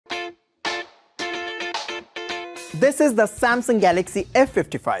This is the Samsung Galaxy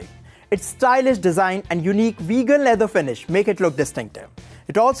F55. Its stylish design and unique vegan leather finish make it look distinctive.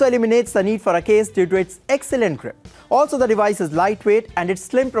 It also eliminates the need for a case due to its excellent grip. Also, the device is lightweight and its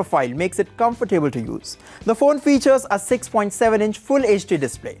slim profile makes it comfortable to use. The phone features a 6.7-inch Full HD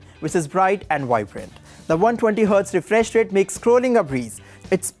display, which is bright and vibrant. The 120Hz refresh rate makes scrolling a breeze.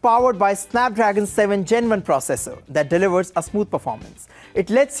 It's powered by Snapdragon 7 Gen 1 processor that delivers a smooth performance. It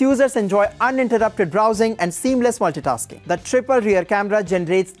lets users enjoy uninterrupted browsing and seamless multitasking. The triple rear camera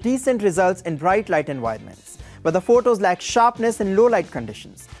generates decent results in bright light environments, but the photos lack sharpness in low light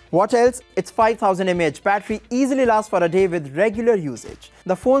conditions. What else? Its 5000 mAh battery easily lasts for a day with regular usage.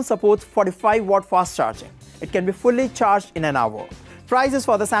 The phone supports 45-watt fast charging. It can be fully charged in an hour. Prices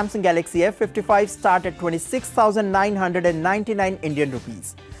for the Samsung Galaxy F55 start at 26,999 Indian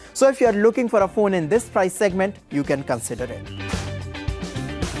rupees. So if you are looking for a phone in this price segment, you can consider it.